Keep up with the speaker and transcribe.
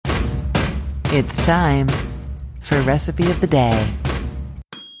It's time for Recipe of the Day.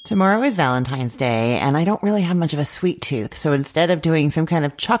 Tomorrow is Valentine's Day, and I don't really have much of a sweet tooth, so instead of doing some kind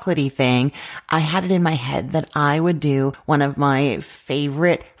of chocolatey thing, I had it in my head that I would do one of my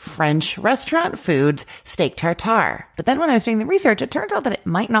favorite French restaurant foods, steak tartare. But then when I was doing the research, it turns out that it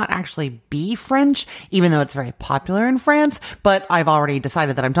might not actually be French, even though it's very popular in France, but I've already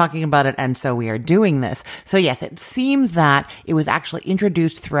decided that I'm talking about it, and so we are doing this. So yes, it seems that it was actually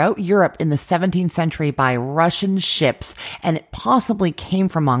introduced throughout Europe in the 17th century by Russian ships, and it possibly came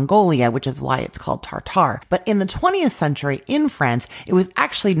from Mongolia, which is why it's called tartare. But in the 20th century in France, it was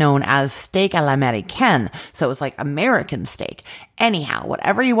actually known as steak à l'américaine, so it was like American steak. Anyhow,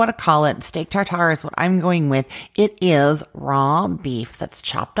 whatever you want to call it, steak tartare is what I'm going with. It is raw beef that's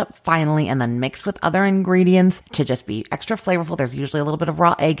chopped up finely and then mixed with other ingredients to just be extra flavorful. There's usually a little bit of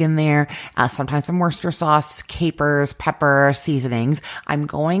raw egg in there, sometimes some Worcester sauce, capers, pepper, seasonings. I'm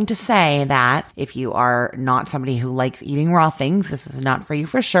going to say that if you are not somebody who likes eating raw things, this is not for you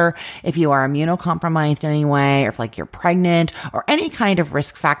for sure. If you are immunocompromised in any way, or if like you're pregnant, or any kind of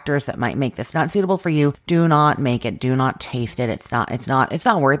risk factors that might make this not suitable for you, do not make it. Do not taste it. It's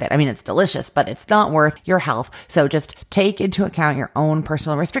not worth it. I mean, it's delicious, but it's not worth your health. So just take into account your own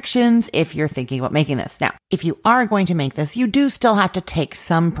personal restrictions if you're thinking about making this. Now, if you are going to make this, you do still have to take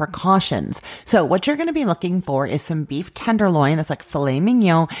some precautions. So what you're going to be looking for is some beef tenderloin that's like filet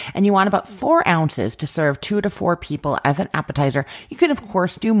mignon, and you want about 4 ounces to serve 2 to 4 people as an appetizer. You can, of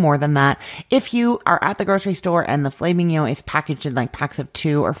course, do more than that. If you are at the grocery store and the filet mignon is packaged in like packs of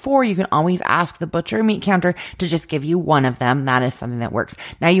 2 or 4, you can always ask the butcher or meat counter to just give you one of them. That is something that works.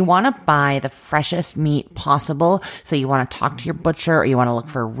 Now, you want to buy the freshest meat possible. So you want to talk to your butcher, or you want to look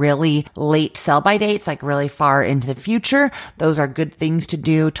for really late sell-by dates, like really far into the future. Those are good things to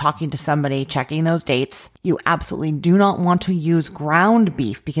do. Talking to somebody, checking those dates. You absolutely do not want to use ground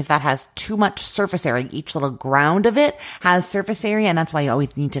beef because that has too much surface area. Each little ground of it has surface area, and that's why you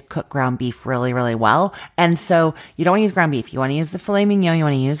always need to cook ground beef really, really well. And so you don't want to use ground beef. You want to use the filet mignon. You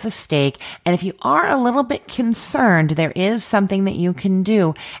want to use the steak. And if you are a little bit concerned, there is something that you can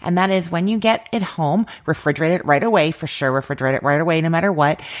do, and that is when you get it home, refrigerate it right away. For sure, refrigerate it right away no matter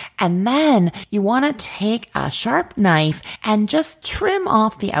what. And then you want to take a sharp knife and just trim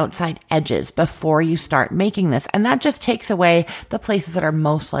off the outside edges before you start making this. And that just takes away the places that are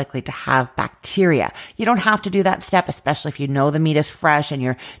most likely to have bacteria. You don't have to do that step, especially if you know the meat is fresh and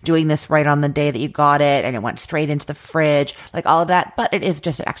you're doing this right on the day that you got it and it went straight into the fridge, like all of that. But it is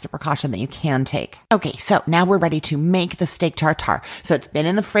just an extra precaution that you can take. Okay, so now we're ready to make the steak tartare. So it's been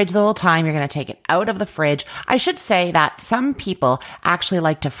in the fridge the whole time. You're going to take it out of the fridge. I should say that some people actually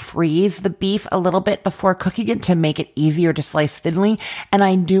like to freeze the beef a little bit before cooking it to make it easier to slice thinly. And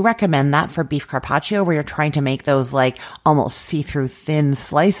I do recommend that for beef carpaccio, where you're trying to make those like almost see-through thin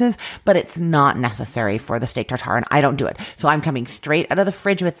slices, but it's not necessary for the steak tartare, and I don't do it. So I'm coming straight out of the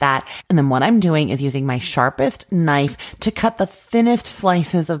fridge with that. And then what I'm doing is using my sharpest knife to cut the thinnest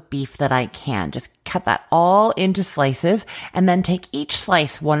slices of beef that I can. Just cut that all into slices, and then take each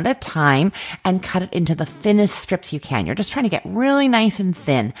slice one at a time and cut it into the thinnest strips you can. You're just trying to get really nice and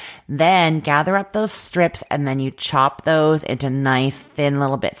thin. Then gather up those strips, and then you chop those into nice thin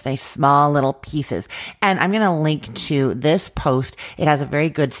little bits, nice small little pieces. And I'm going to link to this post. It has a very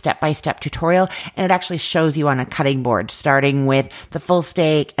good step-by-step tutorial, and it actually shows you on a cutting board, starting with the full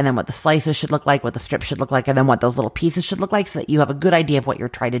steak, and then what the slices should look like, what the strips should look like, and then what those little pieces should look like, so that you have a good idea of what you're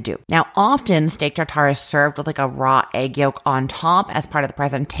trying to do. Now, often steak tartare is served with like a raw egg yolk on top as part of the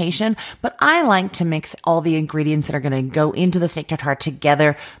presentation, but I like to mix all the ingredients that are going to go into the steak tartare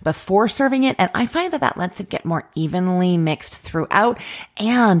together before serving it, and I find that lets it get more evenly mixed throughout,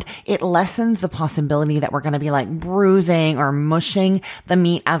 and it lessens the possibility that we're going to be like bruising or mushing the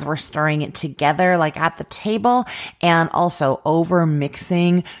meat as we're stirring it together, like at the table. And also over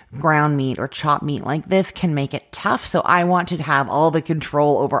mixing ground meat or chopped meat like this can make it tough. So I want to have all the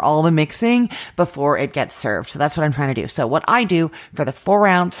control over all the mixing before it gets served. So that's what I'm trying to do. So what I do for the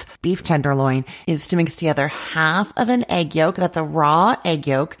 4-ounce beef tenderloin is to mix together half of an egg yolk, that's a raw egg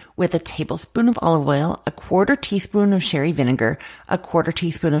yolk, with a tablespoon of olive oil, a 1/4 teaspoon of sherry vinegar, a 1/4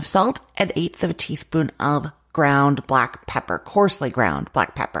 teaspoon of salt, and 1/8 of a teaspoon of ground black pepper, coarsely ground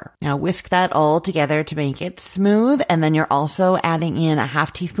black pepper. Now whisk that all together to make it smooth, and then you're also adding in a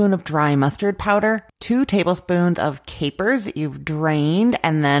 1/2 teaspoon of dry mustard powder, 2 tablespoons of capers that you've drained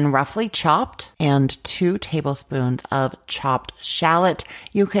and then roughly chopped, and 2 tablespoons of chopped shallot.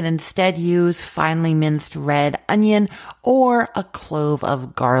 You can instead use finely minced red onion or a clove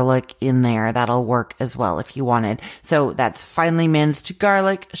of garlic in there. That'll work as well if you wanted. So that's finely minced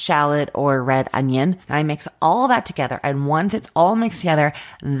garlic, shallot, or red onion. I mix all that together. And once it's all mixed together,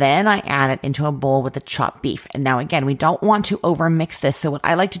 then I add it into a bowl with the chopped beef. And now again, we don't want to over mix this. So what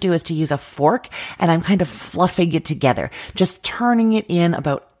I like to do is to use a fork, and I'm kind of fluffing it together, just turning it in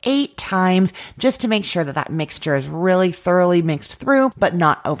about 8 times just to make sure that that mixture is really thoroughly mixed through, but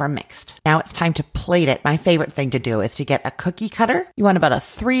not over mixed. Now it's time to plate it. My favorite thing to do is to get a cookie cutter. You want about a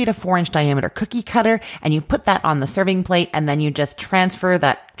 3 to 4 inch diameter cookie cutter, and you put that on the serving plate, and then you just transfer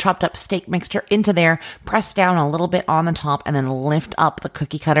that chopped up steak mixture into there, press down a little bit on the top, and then lift up the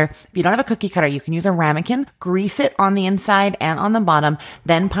cookie cutter. If you don't have a cookie cutter, you can use a ramekin, grease it on the inside and on the bottom,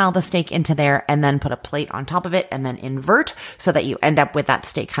 then pile the steak into there, and then put a plate on top of it, and then invert so that you end up with that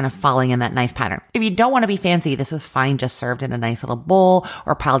steak kind of falling in that nice pattern. If you don't want to be fancy, this is fine just served in a nice little bowl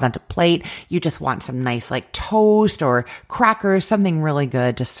or piled onto plate. You just want some nice like toast or crackers, something really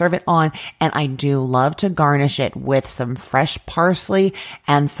good to serve it on. And I do love to garnish it with some fresh parsley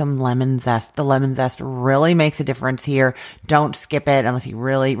and some lemon zest. The lemon zest really makes a difference here. Don't skip it unless you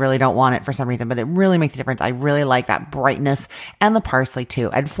really, really don't want it for some reason, but it really makes a difference. I really like that brightness, and the parsley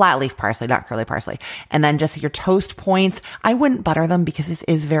too, and flat leaf parsley, not curly parsley. And then just your toast points. I wouldn't butter them because this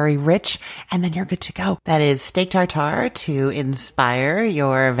is very rich, and then you're good to go. That is steak tartare to inspire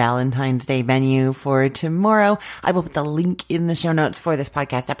your Valentine's Day menu for tomorrow. I will put the link in the show notes for this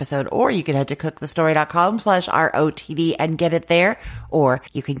podcast episode, or you can head to cookthestory.com/ROTD and get it there, or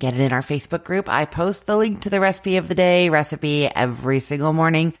you can get it in our Facebook group. I post the link to the recipe of the day recipe every single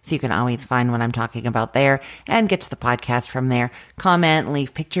morning, so you can always find what I'm talking about there and get to the podcast from there. Comment,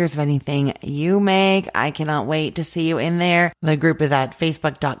 leave pictures of anything you make. I cannot wait to see you in there. The group is at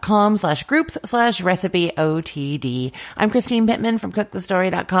facebook.com/groups/recipeotd. I'm Christine Pittman from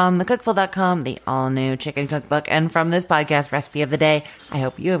cookthestory.com, thecookful.com, the all-new chicken cookbook, and from this podcast, Recipe of the Day. I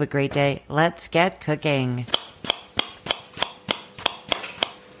hope you have a great day. Let's get cooking.